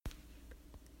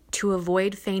To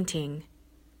avoid fainting,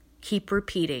 keep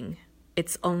repeating,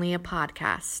 it's only a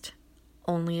podcast.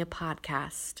 Only a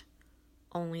podcast.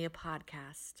 Only a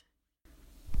podcast.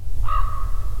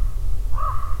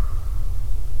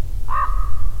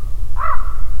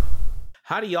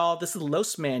 Howdy, y'all. This is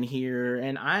Los Man here,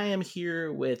 and I am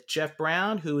here with Jeff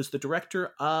Brown, who is the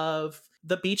director of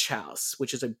The Beach House,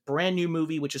 which is a brand new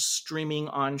movie which is streaming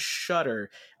on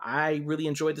Shudder. I really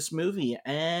enjoyed this movie,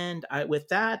 and with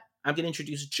that, I'm going to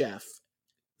introduce Jeff.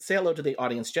 Say hello to the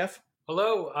audience, Jeff.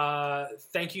 Hello.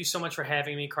 Thank you so much for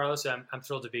having me, Carlos. I'm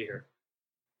thrilled to be here.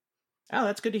 Oh,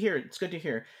 that's good to hear. It's good to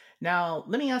hear. Now,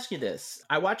 let me ask you this.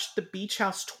 I watched The Beach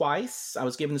House twice. I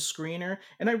was given the screener,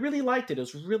 and I really liked it. It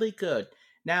was really good.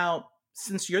 Now,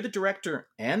 since you're the director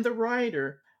and the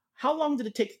writer, how long did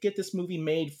it take to get this movie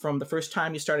made from the first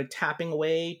time you started tapping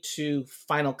away to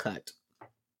final cut?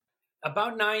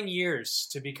 About 9 years,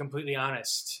 to be completely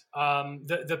honest.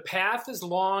 The path is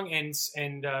long and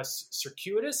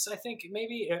circuitous, I think,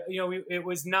 maybe. It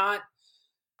was not...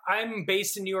 I'm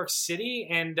based in New York City,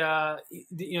 and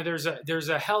there's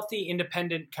a healthy,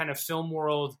 independent kind of film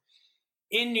world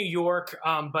in New York.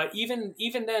 But even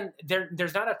then,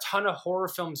 there's not a ton of horror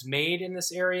films made in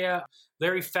this area.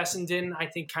 Larry Fessenden, I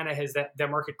think, kind of has that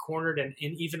market cornered, and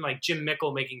even like Jim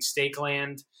Mickle making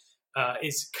Stakeland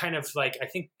is kind of like, I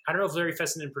don't know if Larry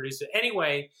Fessenden produced it.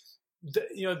 Anyway,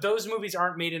 those movies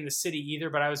aren't made in the city either,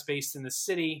 but I was based in the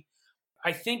city.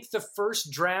 I think the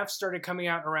first draft started coming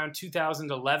out around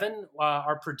 2011.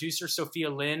 Our producer, Sophia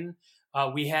Lynn,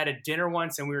 we had a dinner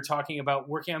once and we were talking about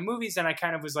working on movies. And I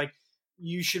kind of was like,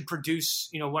 you should produce,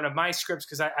 one of my scripts,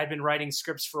 because I'd been writing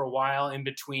scripts for a while in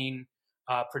between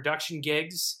production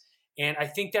gigs. And I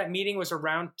think that meeting was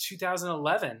around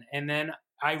 2011. And then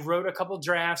I wrote a couple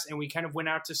drafts and we kind of went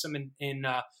out to some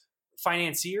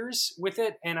financiers with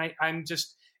it. And I'm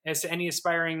just, as to any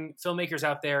aspiring filmmakers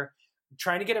out there,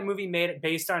 trying to get a movie made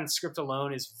based on script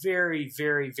alone is very,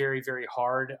 very, very, very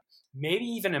hard, maybe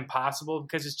even impossible,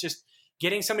 because it's just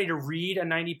getting somebody to read a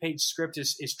 90-page script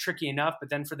is tricky enough. But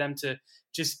then for them to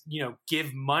just,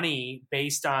 give money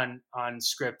based on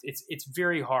script, it's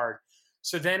very hard.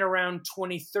 So then around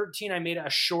 2013, I made a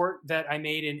short that I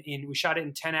made we shot it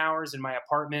in 10 hours in my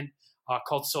apartment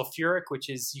called Sulfuric, which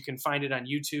is, you can find it on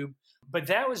YouTube. But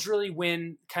that was really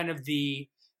when kind of the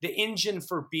engine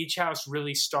for Beach House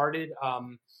really started.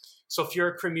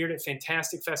 Sulfuric premiered at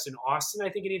Fantastic Fest in Austin, I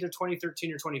think in either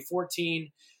 2013 or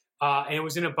 2014. And it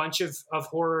was in a bunch of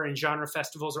horror and genre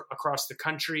festivals across the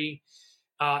country.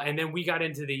 And then we got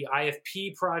into the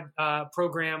IFP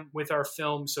program with our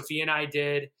film, Sophia and I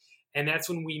did. And that's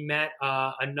when we met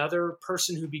another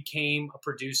person who became a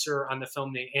producer on the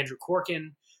film named Andrew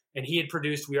Corkin. And he had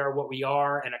produced We Are What We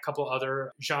Are and a couple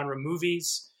other genre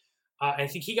movies. I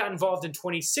think he got involved in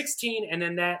 2016, and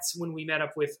then that's when we met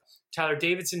up with Tyler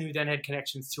Davidson, who then had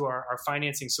connections to our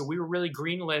financing. So we were really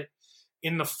greenlit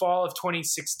in the fall of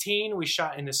 2016. We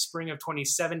shot in the spring of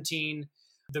 2017.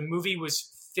 The movie was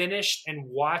finished and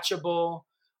watchable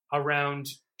around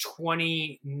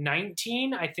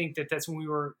 2019. I think that's when we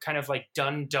were kind of like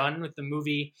done with the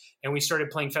movie, and we started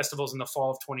playing festivals in the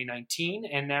fall of 2019.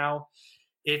 And now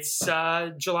it's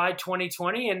July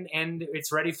 2020, and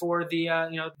it's ready for the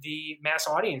mass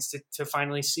audience to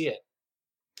finally see it.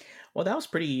 Well, that was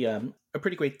a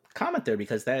pretty great comment there,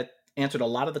 because that answered a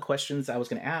lot of the questions I was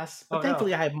going to ask. But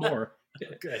thankfully, I have more.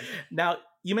 Good. Now,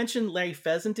 you mentioned Larry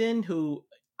Fessenden, who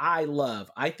I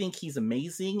love. I think he's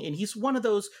amazing, and he's one of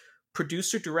those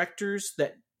producer directors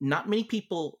that not many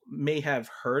people may have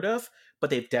heard of, but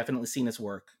they've definitely seen his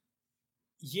work.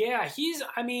 Yeah, he's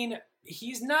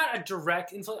not a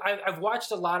direct influence. I've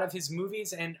watched a lot of his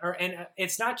movies, and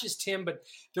it's not just him, but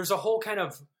there's a whole kind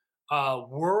of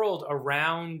world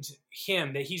around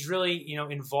him that he's really,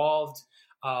 involved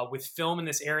with film in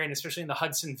this area, and especially in the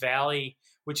Hudson Valley,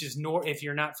 which is north. If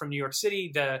you're not from New York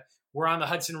City, we're on the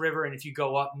Hudson River, and if you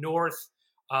go up north,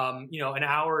 an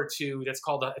hour or two,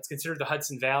 it's considered the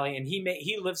Hudson Valley, and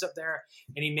he lives up there,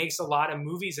 and he makes a lot of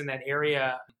movies in that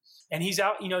area. And he's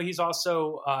out, he's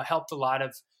also helped a lot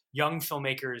of young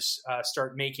filmmakers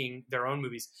start making their own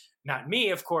movies. Not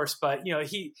me, of course, but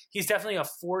he's definitely a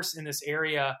force in this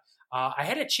area. I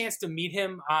had a chance to meet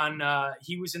him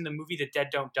he was in the movie The Dead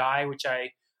Don't Die, which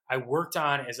I worked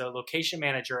on as a location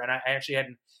manager, and I actually had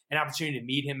an opportunity to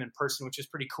meet him in person, which was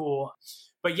pretty cool.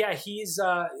 But yeah, he's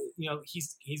got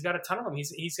a ton of them.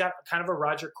 He's got kind of a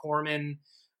Roger Corman,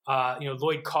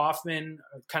 Lloyd Kaufman,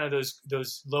 kind of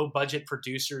those low budget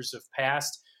producers of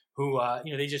past who,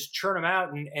 they just churn them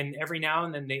out, and every now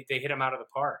and then they hit them out of the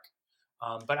park.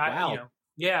 But wow.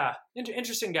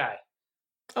 Interesting guy.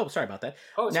 Oh, sorry about that.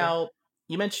 Oh, now,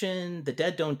 you mentioned The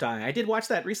Dead Don't Die. I did watch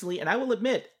that recently, and I will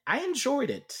admit, I enjoyed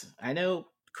it. I know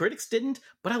critics didn't,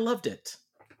 but I loved it.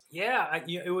 Yeah,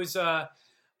 it was it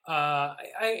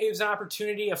was an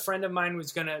opportunity. A friend of mine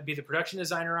was going to be the production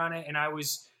designer on it, and I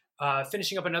was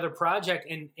finishing up another project,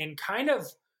 and kind of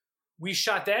we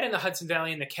shot that in the Hudson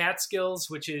Valley in the Catskills,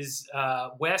 which is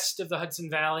west of the Hudson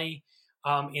Valley,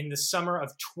 in the summer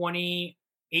of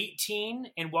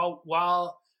 2018. And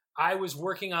while I was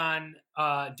working on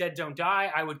Dead Don't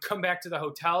Die, I would come back to the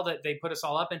hotel that they put us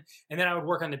all up in, and then I would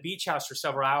work on the beach house for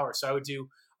several hours. So I would do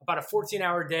about a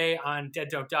 14-hour day on Dead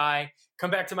Don't Die,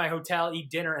 come back to my hotel, eat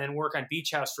dinner, and work on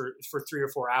beach house for 3 or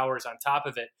 4 hours on top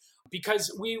of it.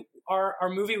 Because our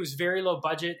movie was very low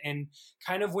budget, and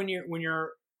kind of when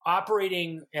you're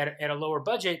operating at a lower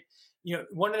budget,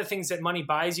 one of the things that money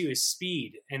buys you is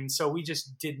speed. And so we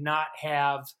just did not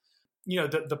have,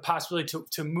 the possibility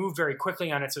to move very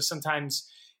quickly on it. So sometimes,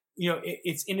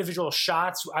 it's individual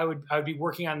shots. I would be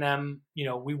working on them.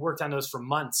 We worked on those for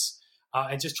months,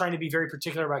 and just trying to be very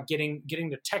particular about getting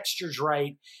the textures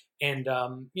right. And,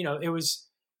 it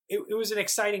was an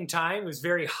exciting time. It was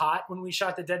very hot when we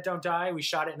shot The Dead Don't Die. We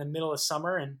shot it in the middle of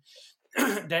summer, and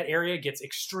that area gets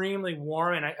extremely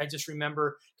warm. And I just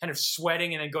remember kind of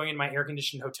sweating and then going in my air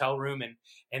conditioned hotel room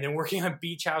and then working on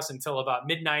beach house until about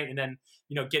midnight. And then,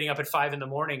 getting up at 5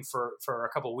 a.m. for a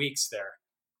couple of weeks there.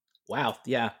 Wow.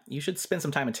 Yeah. You should spend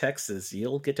some time in Texas.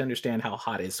 You'll get to understand how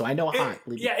hot it is. So I know hot.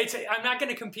 I'm not going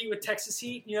to compete with Texas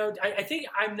heat. I think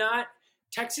I'm not.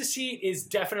 Texas heat is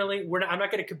definitely, I'm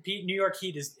not going to compete. New York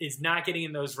heat is not getting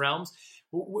in those realms.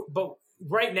 But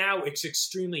right now it's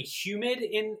extremely humid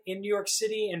in New York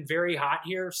City and very hot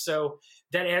here. So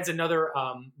that adds another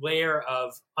layer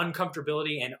of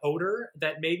uncomfortability and odor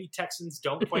that maybe Texans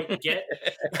don't quite get.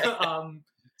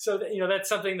 So that, that's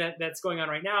something that's going on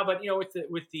right now. But,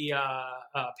 with the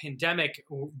pandemic,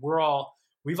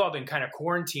 we've all been kind of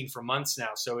quarantined for months now.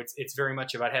 So it's very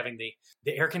much about having the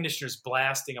air conditioners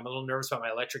blasting. I'm a little nervous about my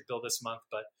electric bill this month,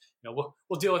 but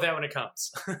we'll deal with that when it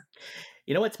comes.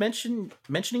 It's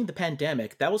mentioning the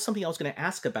pandemic. That was something I was going to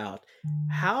ask about.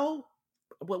 How,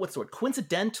 what's the word?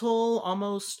 Coincidental,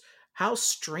 almost. How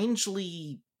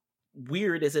strangely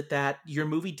weird is it that your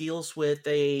movie deals with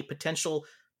a potential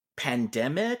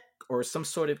pandemic or some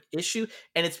sort of issue,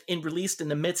 and it's released in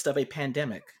the midst of a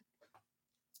pandemic?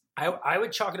 I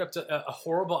would chalk it up to a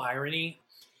horrible irony.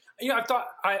 I thought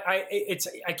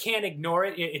I can't ignore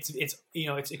it.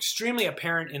 It's extremely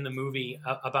apparent in the movie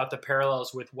about the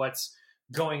parallels with what's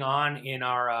going on in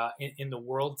our in the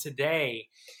world today.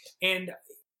 And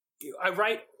I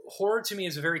write, horror to me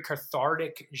is a very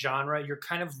cathartic genre. You're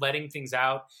kind of letting things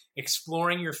out,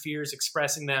 exploring your fears,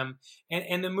 expressing them.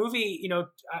 And the movie,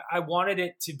 I wanted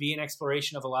it to be an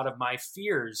exploration of a lot of my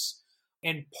fears.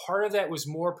 And part of that was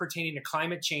more pertaining to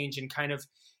climate change, and kind of,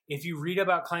 if you read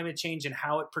about climate change and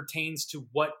how it pertains to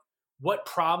what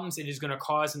problems it is going to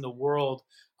cause in the world,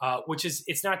 which is,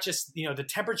 it's not just, the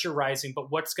temperature rising, but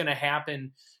what's going to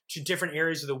happen to different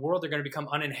areas of the world. They're going to become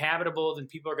uninhabitable, then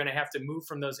people are going to have to move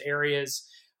from those areas.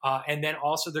 And then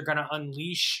also they're going to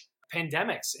unleash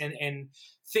pandemics and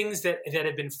things that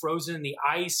have been frozen in the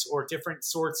ice, or different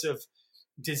sorts of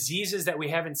diseases that we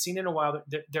haven't seen in a while.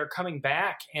 They're coming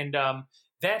back. And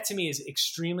that to me is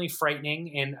extremely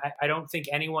frightening. And I don't think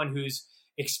anyone who's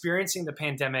experiencing the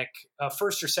pandemic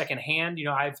first or second hand,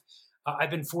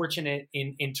 I've been fortunate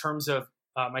in terms of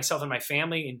myself and my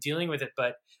family in dealing with it,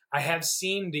 but I have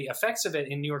seen the effects of it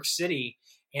in New York City.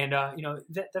 And,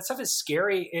 that stuff is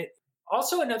scary.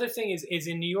 Also, another thing is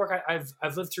in New York,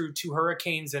 I've lived through 2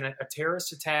 hurricanes and a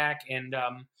terrorist attack and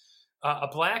a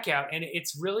blackout. And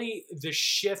it's really the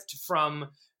shift from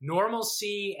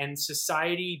normalcy and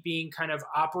society being kind of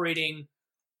operating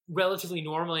relatively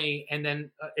normally. And then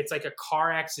it's like a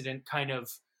car accident kind of,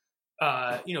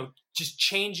 just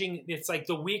changing. It's like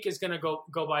the week is going to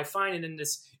go by fine. And then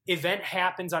this event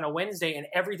happens on a Wednesday and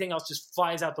everything else just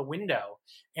flies out the window.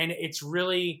 And it's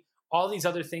really all these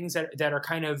other things that are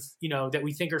kind of, that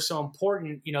we think are so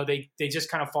important, they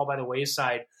just kind of fall by the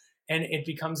wayside. And it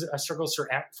becomes a struggle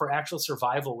for actual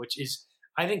survival, which is,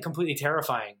 I think, completely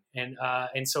terrifying.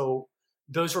 And so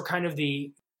those were kind of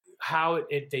how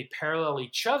they parallel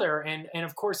each other. And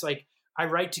of course, like, I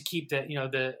write to keep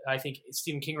I think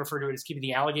Stephen King referred to it as keeping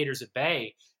the alligators at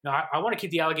bay. Now, I want to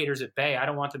keep the alligators at bay. I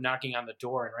don't want them knocking on the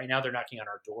door. And right now they're knocking on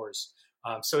our doors.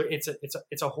 So it's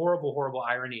a horrible, horrible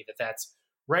irony that's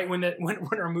right when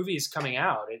our movie is coming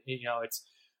out.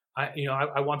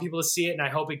 I want people to see it, and I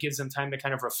hope it gives them time to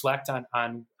kind of reflect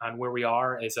on where we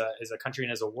are as a country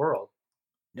and as a world.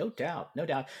 No doubt.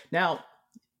 Now,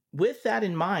 With that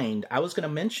in mind, I was going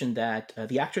to mention that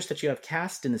the actress that you have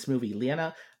cast in this movie,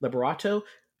 Liana Liberato,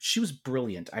 she was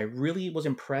brilliant. I really was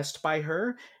impressed by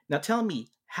her. Now tell me,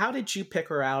 how did you pick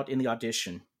her out in the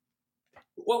audition?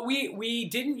 Well, we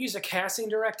didn't use a casting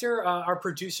director. Our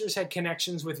producers had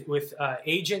connections with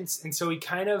agents, and so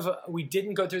we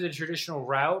didn't go through the traditional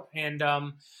route. And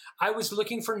I was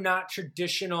looking for not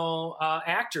traditional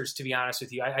actors, to be honest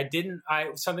with you.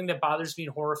 Something that bothers me in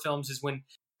horror films is when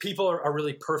people are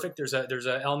really perfect. There's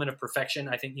an element of perfection.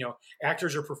 I think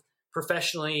actors are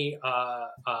professionally,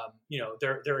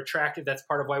 they're attractive. That's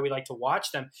part of why we like to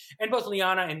watch them. And both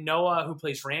Liana and Noah, who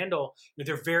plays Randall,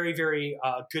 they're very, very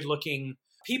good looking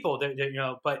people.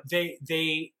 But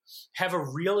they have a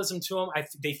realism to them.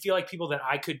 They feel like people that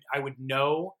I would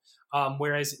know.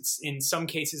 Whereas in some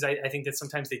cases, I think that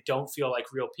sometimes they don't feel like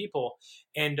real people.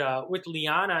 And with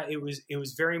Liana, it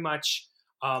was very much.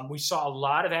 We saw a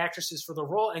lot of actresses for the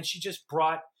role, and she just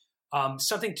brought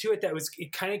something to it that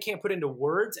it kind of can't put into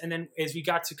words. And then as we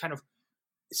got to kind of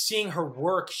seeing her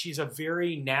work, she's a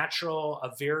very natural, a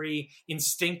very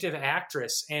instinctive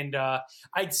actress. And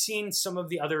I'd seen some of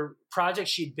the other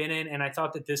projects she'd been in, and I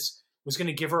thought that this was going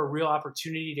to give her a real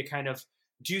opportunity to kind of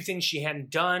do things she hadn't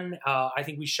done. I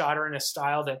think we shot her in a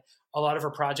style that a lot of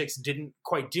her projects didn't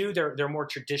quite do. They're more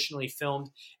traditionally filmed,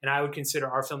 and I would consider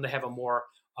our film to have a more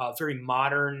very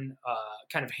modern,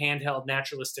 kind of handheld,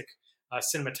 naturalistic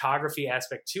cinematography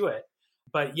aspect to it.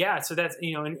 But yeah, so that's,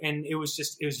 and it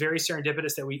was very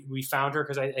serendipitous that we found her,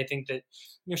 because I think that,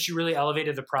 she really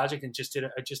elevated the project and just did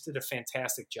a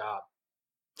fantastic job.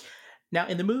 Now,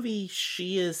 in the movie,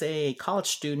 she is a college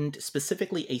student,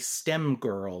 specifically a STEM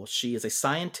girl. She is a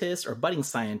scientist or budding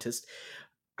scientist.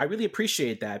 I really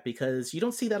appreciate that, because you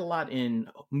don't see that a lot in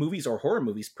movies or horror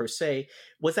movies per se.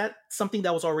 Was that something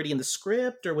that was already in the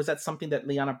script, or was that something that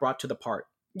Liana brought to the part?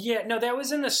 Yeah, no, that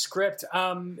was in the script.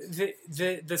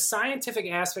 The scientific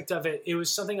aspect of it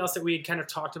was something else that we had kind of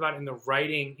talked about in the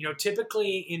writing.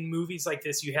 Typically in movies like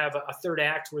this, you have a third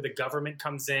act where the government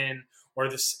comes in, or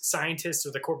the scientist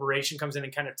or the corporation comes in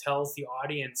and kind of tells the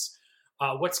audience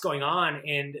what's going on.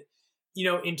 And,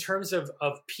 in terms of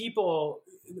people,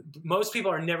 most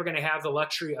people are never going to have the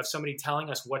luxury of somebody telling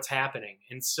us what's happening.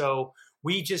 And so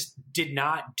we just did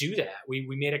not do that. We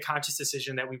made a conscious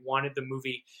decision that we wanted the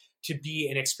movie to be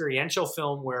an experiential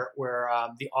film where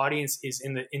the audience is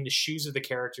in the shoes of the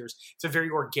characters. It's a very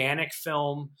organic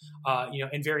film,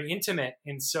 and very intimate.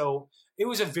 And so it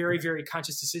was a very, very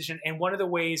conscious decision. And one of the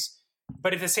ways,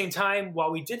 but at the same time,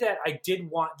 while we did that, I did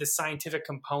want the scientific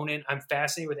component. I'm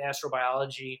fascinated with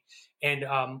astrobiology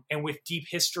and with deep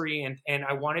history, and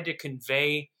I wanted to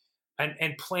convey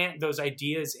and plant those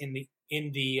ideas in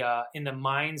the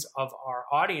minds of our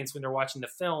audience when they're watching the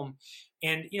film.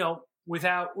 And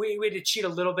without we had to cheat a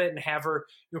little bit and have her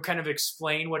kind of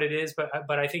explain what it is, but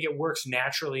I think it works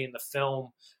naturally in the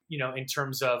film, in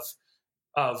terms of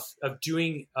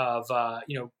putting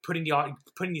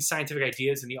these scientific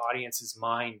ideas in the audience's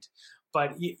mind.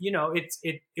 But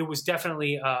it was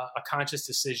definitely a conscious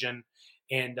decision,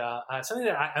 and something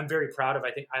that I'm very proud of.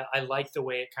 I think I like the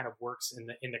way it kind of works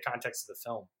in the context of the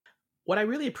film. What I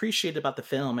really appreciate about the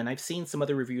film, and I've seen some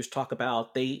other reviewers talk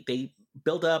about, they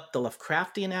build up the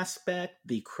Lovecraftian aspect,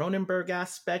 the Cronenberg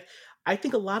aspect. I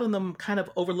think a lot of them kind of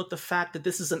overlook the fact that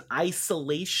this is an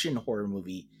isolation horror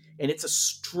movie, and it's a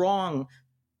strong,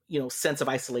 sense of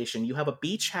isolation. You have a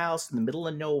beach house in the middle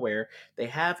of nowhere. They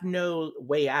have no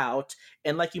way out,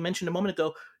 and like you mentioned a moment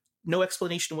ago, no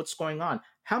explanation of what's going on.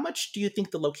 How much do you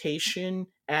think the location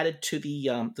added to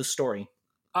the story?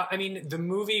 The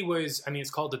movie was, it's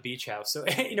called The Beach House. So,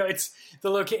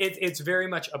 it's very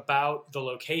much about the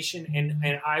location,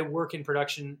 and I work in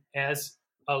production as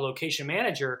a location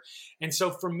manager. And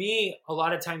so for me, a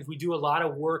lot of times we do a lot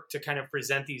of work to kind of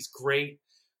present these great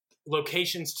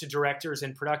locations to directors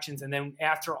and productions. And then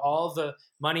after all the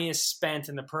money is spent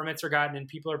and the permits are gotten and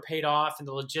people are paid off and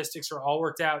the logistics are all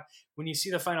worked out, when you see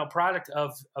the final product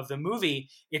of the movie,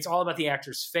 it's all about the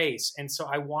actor's face. And so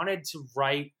I wanted to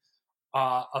write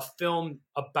a film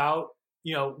about,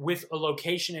 with a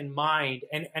location in mind.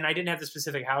 And I didn't have the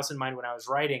specific house in mind when I was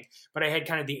writing, but I had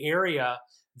kind of the area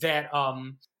that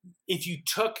if you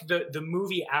took the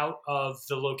movie out of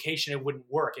the location, it wouldn't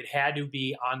work. It had to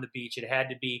be on the beach. It had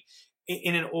to be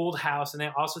in an old house. And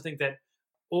I also think that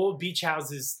old beach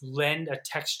houses lend a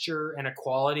texture and a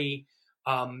quality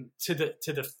to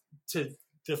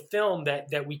the film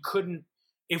that we couldn't,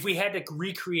 if we had to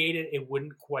recreate it, it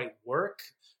wouldn't quite work.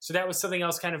 So that was something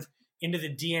else kind of into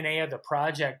the DNA of the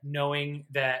project, knowing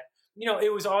that,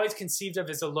 it was always conceived of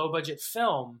as a low budget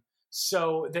film.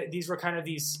 So these were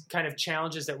these kind of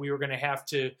challenges that we were going to have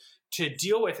to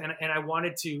deal with, and I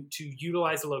wanted to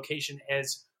utilize the location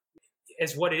as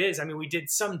what it is. I mean, we did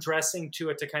some dressing to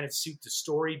it to kind of suit the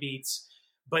story beats,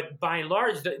 but by and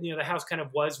large, the house kind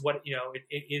of was what,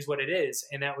 it is what it is.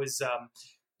 And that was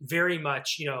very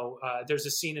much, there's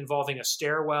a scene involving a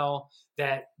stairwell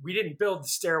that we didn't build the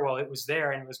stairwell. It was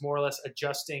there, and it was more or less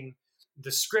adjusting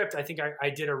the script. I think I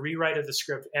did a rewrite of the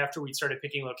script after we started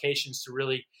picking locations to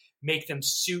really make them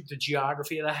suit the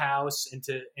geography of the house and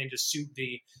to suit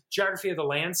the geography of the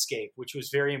landscape, which was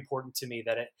very important to me,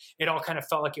 that it all kind of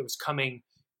felt like it was coming,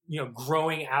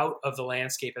 growing out of the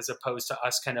landscape as opposed to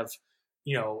us kind of,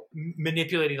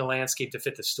 manipulating the landscape to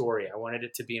fit the story. I wanted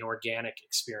it to be an organic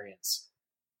experience.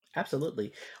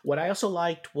 Absolutely. What I also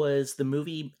liked was the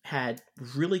movie had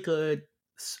really good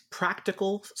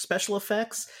practical special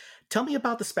effects. Tell me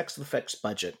about the special effects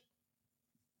budget.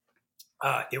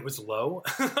 It was low.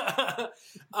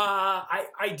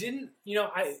 I didn't,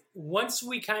 once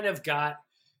we kind of got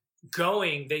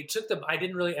going, I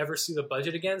didn't really ever see the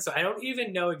budget again. So I don't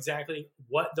even know exactly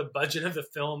what the budget of the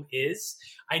film is.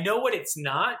 I know what it's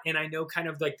not. And I know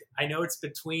I know it's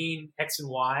between X and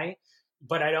Y,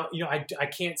 but I don't, I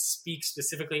can't speak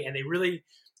specifically. And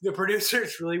the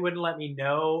producers really wouldn't let me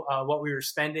know what we were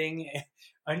spending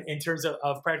in terms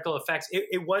of practical effects.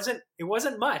 It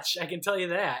wasn't much, I can tell you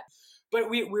that. But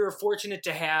we were fortunate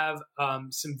to have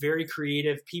some very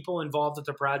creative people involved with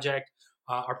the project,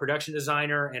 our production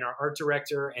designer and our art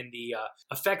director and the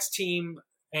effects team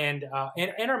and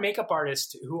our makeup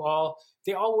artist, who all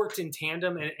worked in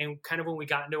tandem. And kind of when we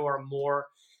got into our more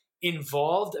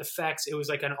involved effects, it was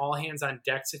like an all hands on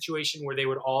deck situation where they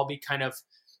would all be kind of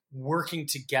working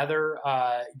together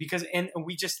because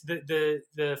we just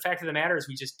the fact of the matter is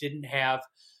we just didn't have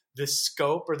the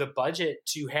scope or the budget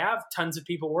to have tons of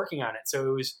people working on it. So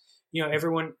it was,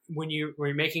 everyone, when you're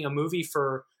making a movie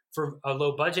for a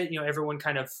low budget, everyone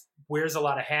kind of wears a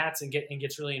lot of hats and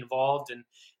gets really involved. And,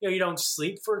 you don't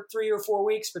sleep for 3 or 4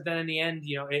 weeks, but then in the end,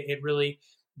 it really,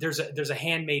 there's a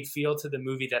handmade feel to the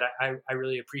movie that I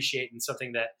really appreciate, and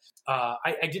something that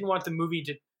I didn't want the movie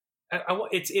to,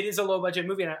 it is a low budget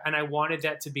movie, and I wanted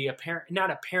that to be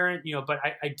not apparent, but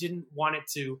I didn't want it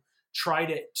to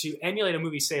try to emulate a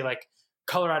movie, say like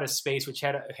Color Out of Space, which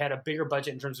had a bigger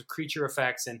budget in terms of creature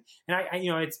effects, and I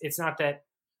it's not that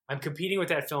I'm competing with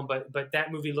that film, but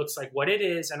that movie looks like what it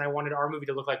is, and I wanted our movie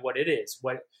to look like what it is,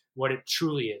 what it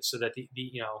truly is, so that the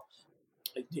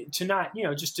to not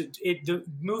the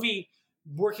movie,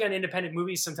 working on independent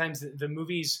movies, sometimes the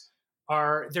movies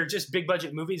they're just big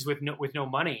budget movies with no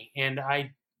money, and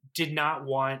I did not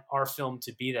want our film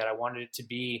to be that. I wanted it to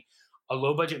be a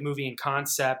low budget movie in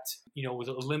concept, with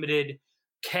a limited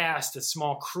cast, a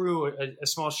small crew, a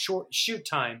small short shoot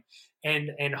time,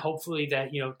 and hopefully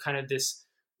that, kind of this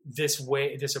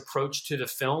approach to the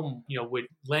film, would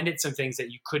lend it some things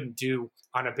that you couldn't do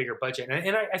on a bigger budget.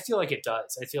 And I feel like it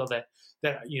does. I feel that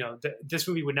this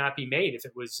movie would not be made if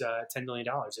it was $10 million.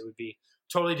 It would be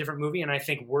a totally different movie, and I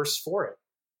think worse for it.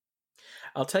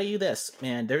 I'll tell you this,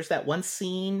 man, there's that one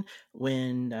scene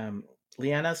when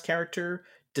Liana's character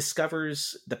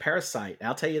discovers the parasite.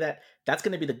 I'll tell you that's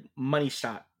going to be the money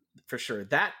shot for sure.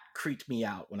 That creeped me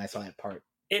out when I saw that part.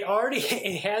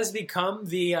 It has become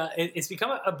it's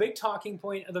become a big talking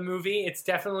point of the movie. It's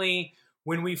definitely,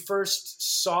 when we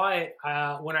first saw it,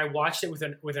 when I watched it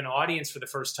with an audience for the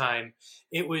first time,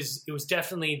 it was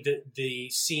definitely the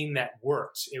scene that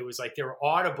worked. It was like there were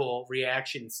audible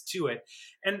reactions to it,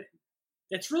 and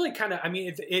it's really kind of,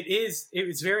 it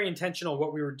was very intentional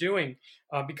what we were doing,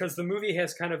 because the movie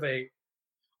has kind of a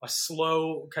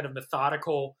slow, kind of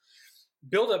methodical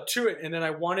build up to it. And then I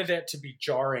wanted that to be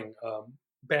jarring,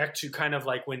 back to kind of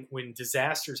like when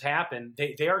disasters happen,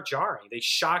 they are jarring. They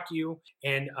shock you.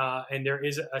 And there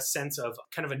is a sense of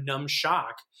kind of a numb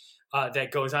shock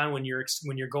that goes on when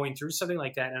you're going through something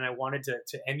like that. And I wanted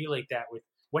to emulate that with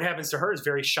what happens to her is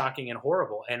very shocking and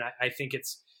horrible. And I think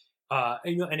it's,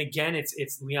 and again,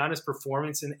 it's Liana's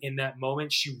performance in that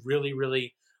moment. She really,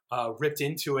 really ripped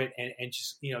into it and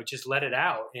just let it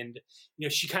out. And,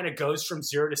 she kind of goes from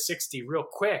 0 to 60 real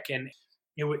quick. And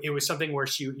it was something where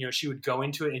she would go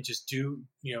into it and just do,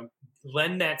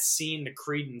 lend that scene the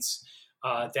credence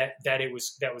that it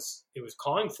was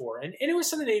calling for. And it was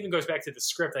something that even goes back to the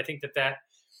script. I think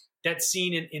that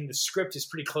scene in the script is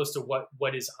pretty close to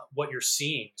what you're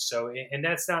seeing. So, and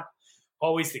that's not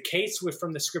always the case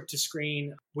from the script to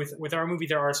screen. With our movie,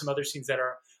 there are some other scenes that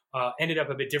are ended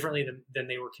up a bit differently than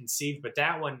they were conceived, but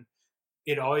that one,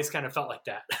 it always kind of felt like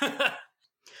that.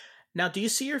 Now, do you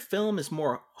see your film as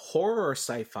more horror or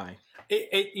sci-fi?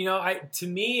 To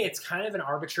me, it's kind of an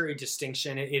arbitrary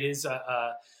distinction. It is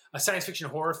a a science fiction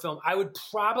horror film, I would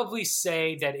probably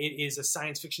say that it is a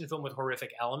science fiction film with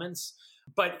horrific elements.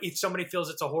 But if somebody feels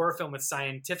it's a horror film with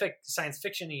science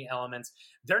fiction-y elements,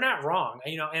 they're not wrong.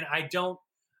 And I don't.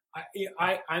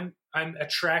 I'm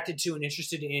attracted to and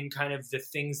interested in kind of the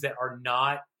things that are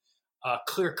not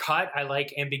clear cut. I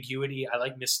like ambiguity. I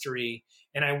like mystery,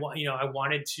 and I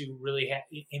wanted to really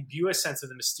imbue a sense of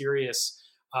the mysterious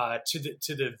to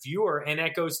the viewer, and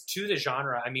that goes to the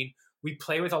genre. I mean, we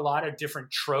play with a lot of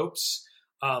different tropes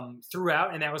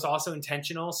throughout, and that was also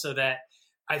intentional, so that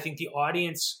I think the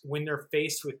audience, when they're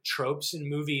faced with tropes in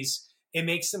movies, it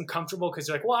makes them comfortable because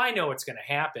they're like, well, I know what's going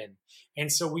to happen.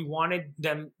 And so we wanted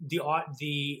them, the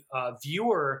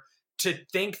viewer, to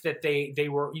think that they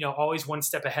were, always one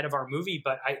step ahead of our movie.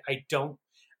 But I don't.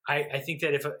 I think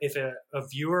that if a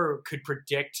viewer could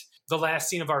predict the last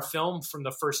scene of our film from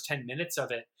the first 10 minutes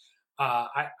of it,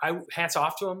 I hats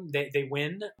off to them. They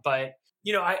win. But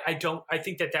I don't. I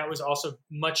think that was also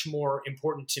much more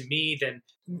important to me than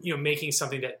making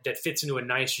something that fits into a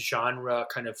nice genre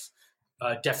kind of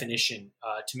definition.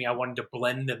 To me, I wanted to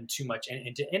blend them too much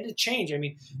and to change. I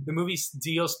mean, the movie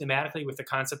deals thematically with the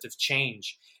concept of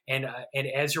change, and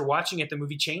as you're watching it, the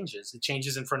movie changes. It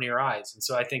changes in front of your eyes, and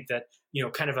so I think that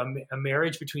kind of a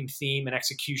marriage between theme and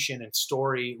execution and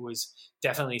story was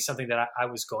definitely something that I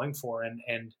was going for,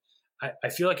 and I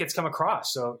feel like it's come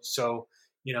across. So.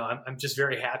 I'm just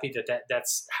very happy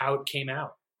that's how it came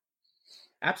out.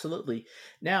 Absolutely.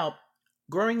 Now,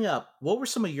 growing up, what were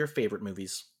some of your favorite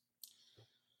movies?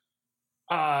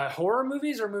 Horror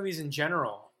movies or movies in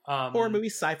general? Horror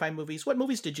movies, sci-fi movies. What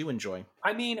movies did you enjoy?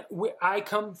 I mean,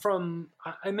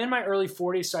 I'm in my early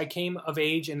 40s, so I came of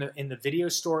age in the video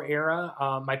store era.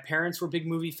 My parents were big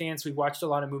movie fans. We watched a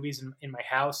lot of movies in my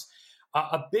house.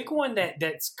 A big one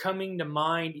that's coming to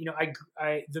mind,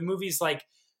 the movies like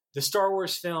the Star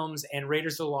Wars films and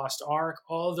Raiders of the Lost Ark,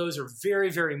 all of those are very,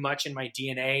 very much in my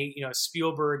DNA.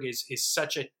 Spielberg is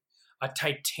such a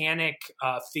titanic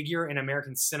figure in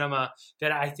American cinema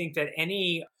that I think that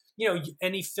any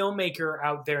filmmaker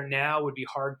out there now would be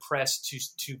hard pressed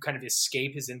to kind of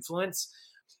escape his influence.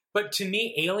 But to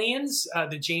me, Aliens,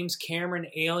 the James Cameron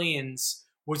Aliens,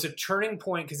 was a turning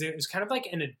point because it was kind of like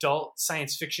an adult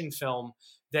science fiction film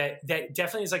that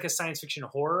definitely is like a science fiction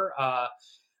horror.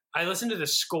 I listened to the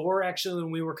score actually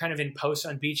when we were kind of in post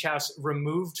on Beach House,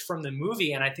 removed from the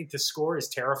movie, and I think the score is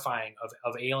terrifying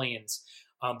of Aliens.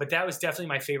 But that was definitely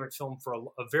my favorite film for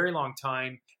a very long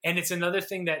time. And it's another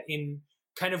thing that in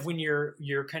kind of when you're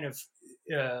kind of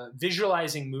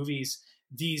visualizing movies,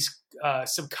 these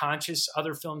subconscious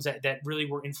other films that really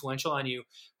were influential on you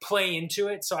play into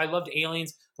it. So I loved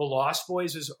Aliens. The Lost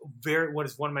Boys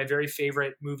was one of my very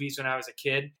favorite movies when I was a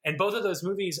kid. And both of those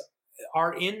movies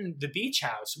are in the Beach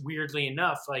House, weirdly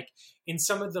enough, like in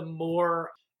some of the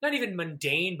more not even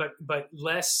mundane but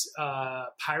less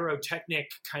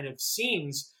pyrotechnic kind of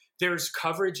scenes. There's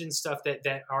coverage and stuff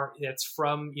that's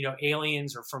from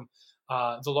Aliens or from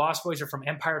The Lost Boys or from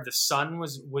Empire of the Sun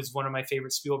was one of my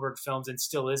favorite Spielberg films and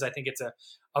still is. I think it's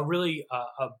a really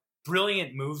a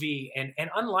brilliant movie and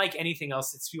unlike anything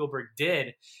else that Spielberg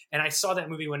did. And I saw that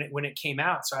movie when it came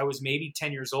out, so I was maybe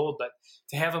 10 years old. But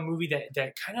to have a movie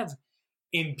that kind of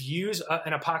imbues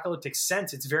an apocalyptic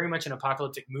sense, it's very much an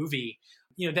apocalyptic movie.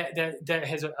 That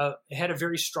has had a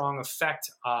very strong effect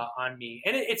on me,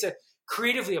 and it's a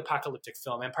creatively apocalyptic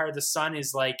film. Empire of the Sun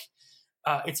is like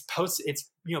it's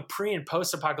pre and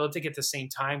post apocalyptic at the same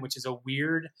time, which is a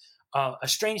weird, a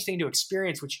strange thing to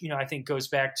experience. Which I think goes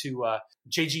back to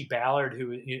J.G. Ballard,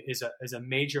 who is a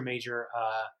major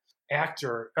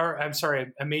actor, or I'm sorry,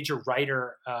 a major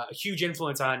writer, a huge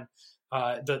influence on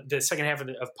the second half of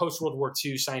post World War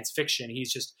II science fiction.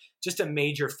 He's just a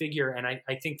major figure, and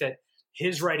I think that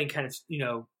his writing kind of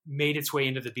made its way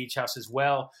into the Beach House as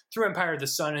well through Empire of the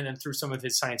Sun and then through some of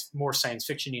his more science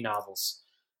fiction-y novels.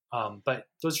 But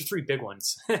those are three big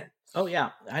ones. Oh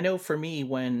yeah, I know. For me,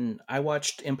 when I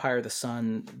watched Empire of the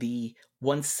Sun, the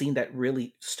one scene that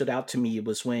really stood out to me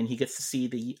was when he gets to see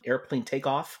the airplane take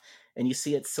off, and you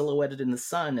see it silhouetted in the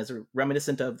sun as a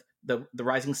reminiscent of the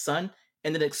rising sun.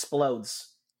 And then it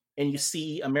explodes, and you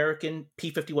see American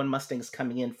P-51 Mustangs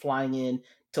coming in, flying in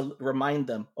to remind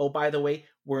them, oh, by the way,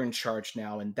 we're in charge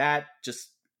now. And that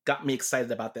just got me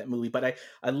excited about that movie. But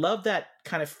I love that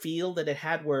kind of feel that it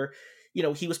had where,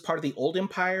 he was part of the old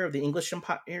empire, of the English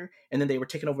empire, and then they were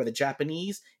taking over the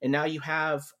Japanese. And now you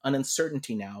have an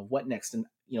uncertainty now. What next? And,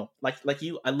 like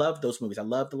you, I love those movies. I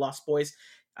love The Lost Boys.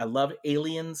 I love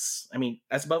Aliens. I mean,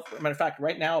 as above, as a matter of fact,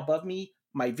 right now above me,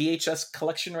 my VHS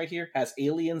collection right here has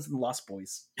Aliens and Lost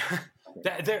Boys.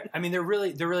 They're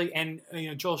really, and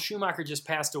Joel Schumacher just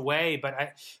passed away, but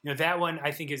that one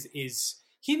I think is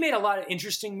he made a lot of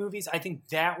interesting movies. I think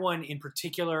that one in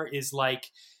particular is like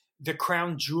the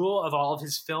crown jewel of all of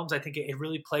his films. I think it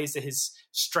really plays to his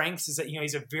strengths, is that, you know,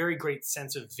 he's a very great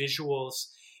sense of visuals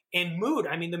and mood.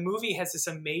 I mean, the movie has this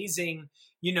amazing,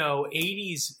 you know,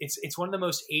 80s. It's one of the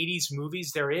most 80s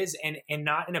movies there is, and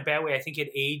not in a bad way. I think it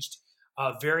aged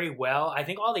very well. I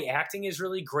think all the acting is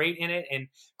really great in it. And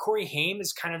Corey Haim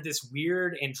is kind of this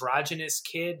weird androgynous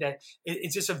kid that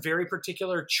it's just a very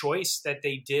particular choice that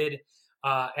they did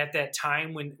at that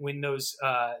time when those,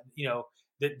 you know,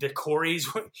 the Coreys,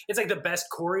 it's like the best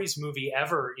Coreys movie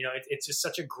ever. You know, it's just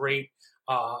such a great,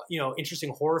 you know,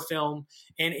 interesting horror film.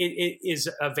 And it is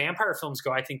vampire films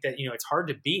go, I think that, you know, it's hard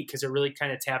to beat because it really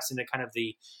kind of taps into kind of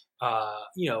the,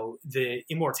 you know, the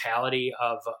immortality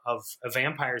of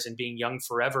vampires and being young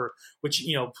forever, which,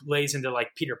 you know, lays into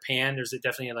like Peter Pan. There's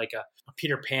definitely like a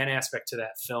Peter Pan aspect to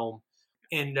that film.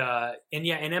 And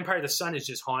yeah, and Empire of the Sun is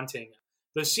just haunting.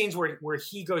 Those scenes where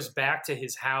he goes back to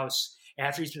his house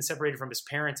after he's been separated from his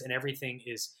parents and everything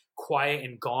is quiet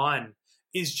and gone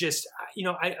is just, you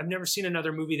know, I've never seen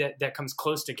another movie that comes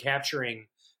close to capturing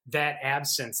that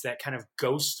absence, that kind of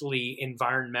ghostly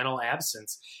environmental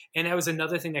absence. And that was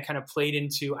another thing that kind of played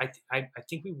into, I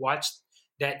think we watched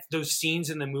those scenes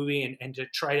in the movie and to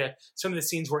try to, some of the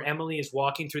scenes where Emily is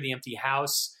walking through the empty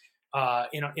house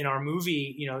in our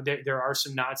movie, you know, there are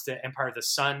some nods to Empire of the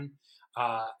Sun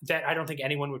that I don't think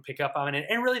anyone would pick up on. And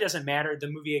it really doesn't matter. The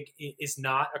movie is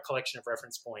not a collection of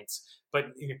reference points, but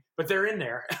they're in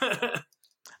there.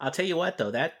 I'll tell you what,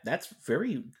 though, that's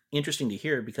very interesting to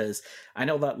hear, because I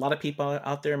know that a lot of people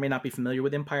out there may not be familiar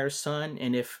with Empire's Son,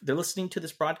 and if they're listening to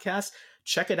this broadcast,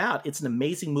 check it out. It's an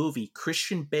amazing movie.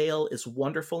 Christian Bale is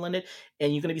wonderful in it,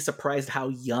 and you're going to be surprised how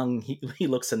young he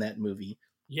looks in that movie.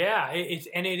 Yeah,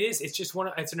 it's just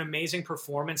it's an amazing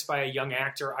performance by a young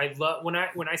actor. I love when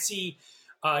I see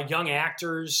young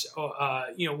actors,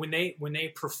 you know, when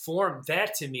they perform,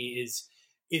 that to me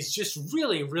is just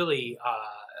really, really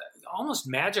almost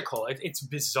magical. It's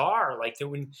bizarre, like that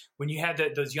when you have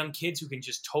those young kids who can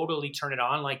just totally turn it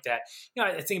on like that. You know,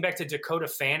 I think back to Dakota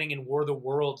Fanning in War of the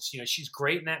Worlds. You know, she's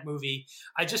great in that movie.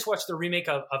 I just watched the remake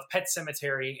of Pet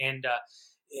Sematary, and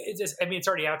it's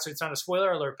already out, so it's not a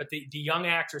spoiler alert. But the young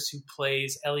actress who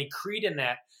plays Ellie Creed in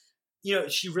that, you know,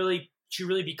 she really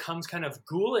becomes kind of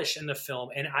ghoulish in the film,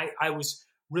 and I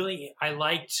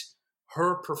liked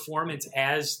her performance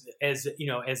as you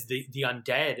know, as the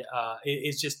undead.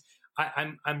 It's just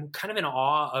I'm kind of in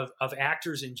awe of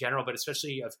actors in general, but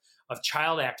especially of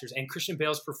child actors. And Christian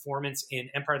Bale's performance in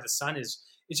Empire of the Sun is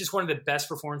just one of the best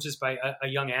performances by a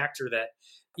young actor that,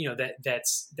 you know,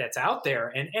 that's out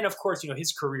there. And of course, you know,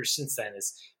 his career since then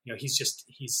is, you know, he's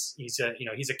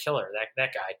a killer.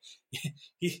 That guy.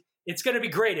 It's going to be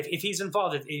great if he's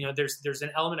involved. You know, there's an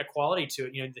element of quality to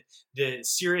it. You know, the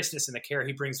seriousness and the care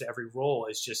he brings to every role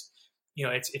is just, you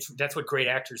know, that's what great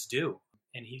actors do,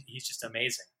 and he's just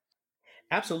amazing.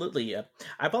 Absolutely.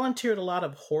 I volunteered at a lot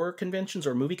of horror conventions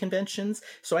or movie conventions,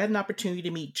 so I had an opportunity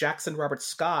to meet Jackson Robert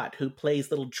Scott, who plays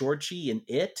little Georgie in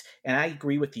It, and I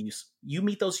agree with you. You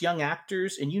meet those young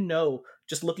actors, and you know,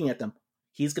 just looking at them,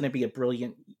 he's going to be a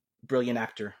brilliant, brilliant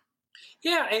actor.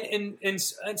 Yeah, and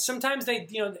sometimes they,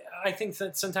 you know, I think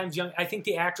that sometimes I think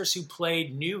the actress who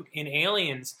played Newt in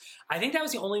Aliens, I think that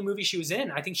was the only movie she was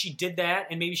in. I think she did that,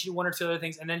 and maybe she did one or two other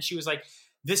things, and then she was like,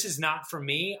 this is not for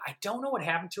me. I don't know what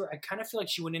happened to her. I kind of feel like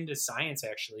she went into science,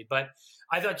 actually. But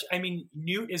I mean,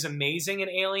 Newt is amazing in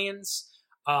Aliens.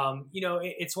 You know,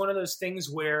 it's one of those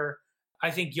things where I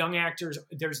think young actors,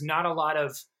 there's not a lot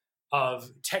of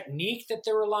technique that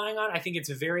they're relying on. I think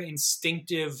it's a very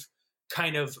instinctive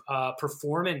kind of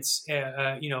performance,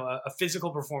 you know, a physical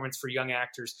performance for young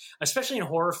actors, especially in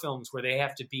horror films where they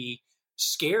have to be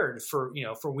scared for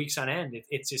weeks on end.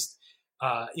 It's just,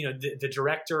 you know, the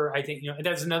director, I think, you know,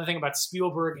 that's another thing about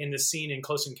Spielberg in the scene in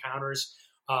Close Encounters,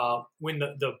 when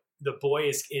the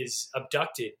boy is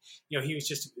abducted. You know,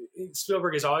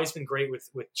 Spielberg has always been great with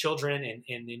children, and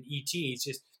in E.T.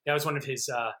 That was one of his,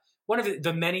 one of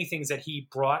the many things that he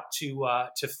brought to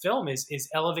film is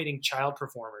elevating child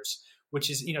performers, which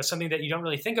is, you know, something that you don't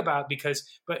really think about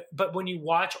but when you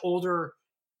watch older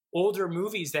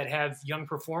movies that have young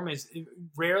performers,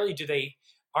 rarely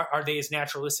are they as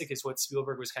naturalistic as what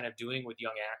Spielberg was kind of doing with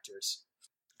young actors.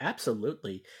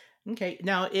 Absolutely. Okay.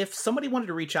 Now, if somebody wanted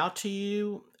to reach out to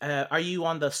you, are you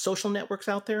on the social networks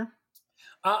out there?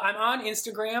 I'm on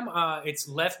Instagram. It's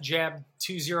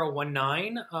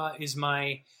leftjab2019 is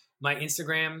my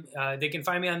Instagram. They can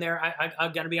find me on there.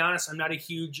 I've got to be honest, I'm not a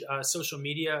huge social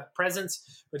media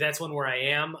presence, but that's one where I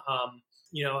am.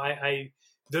 You know,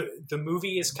 the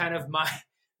movie is kind of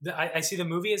I see the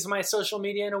movie as my social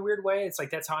media in a weird way. It's like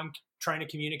that's how I'm trying to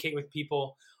communicate with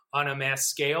people on a mass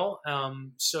scale.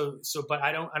 But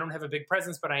I don't have a big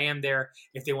presence, but I am there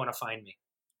if they want to find me.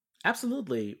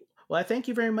 Absolutely. Well, I thank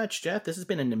you very much, Jeff. This has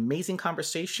been an amazing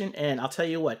conversation, and I'll tell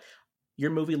you what,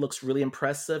 your movie looks really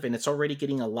impressive, and it's already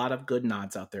getting a lot of good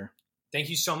nods out there. Thank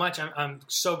you so much. I'm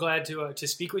so glad to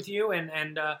speak with you,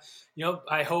 and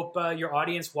I hope your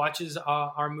audience watches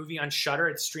our movie on Shudder.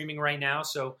 It's streaming right now,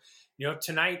 so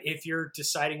tonight, if you're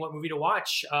deciding what movie to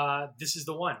watch, this is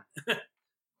the one.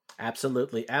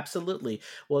 Absolutely.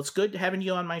 Well, it's good having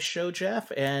you on my show,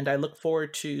 Jeff, and I look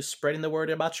forward to spreading the word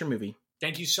about your movie.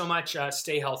 Thank you so much.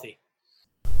 Stay healthy.